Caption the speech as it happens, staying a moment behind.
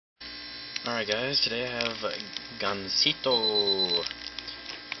Alright guys, today I have Gansito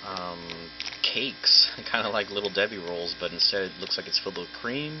Cakes, kind of like Little Debbie rolls, but instead it looks like it's filled with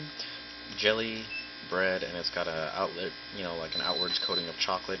cream, jelly, bread, and it's got a outlet, like an outwards coating of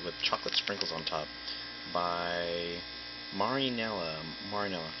chocolate with chocolate sprinkles on top by Marinella.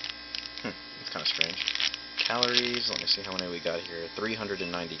 It's kind of strange. Calories, let me see how many we got here.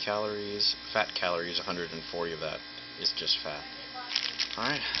 390 calories. Fat calories, 140 of that is just fat.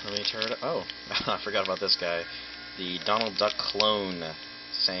 Alright, let me turn it up. Oh, I forgot about this guy. The Donald Duck clone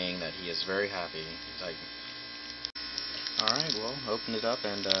saying that he is very happy. He's like, alright, well, open it up,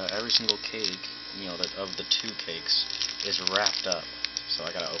 and every single cake, of the two cakes, is wrapped up. So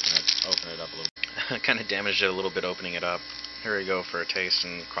I gotta open it up a little bit. Kind of damaged it a little bit opening it up. Here we go for a taste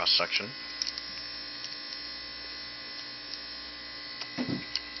and cross-section.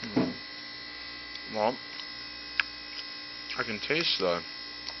 Well, I can taste the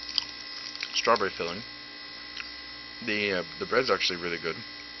strawberry filling. The bread's actually really good,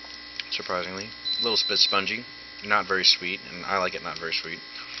 surprisingly. A little bit spongy, not very sweet, and I like it not very sweet.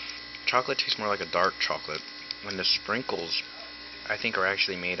 Chocolate tastes more like a dark chocolate, and the sprinkles, I think, are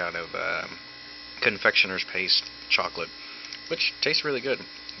actually made out of confectioner's paste chocolate, which tastes really good.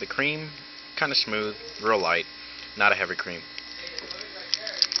 The cream, kind of smooth, real light, not a heavy cream.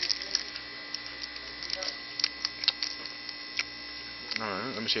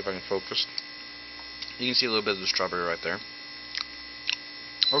 Alright, let me see if I can focus. You can see a little bit of the strawberry right there.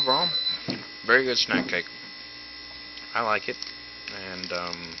 Overall, very good snack cake. I like it, and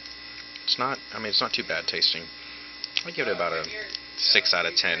it's not too bad tasting. I give it about a 6 out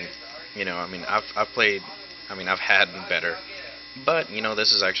of 10. I've had better, but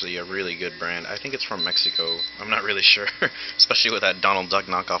this is actually a really good brand. I think it's from Mexico. I'm not really sure, especially with that Donald Duck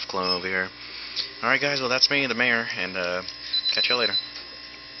knockoff clone over here. Alright guys, well that's me, the mayor, and catch you later.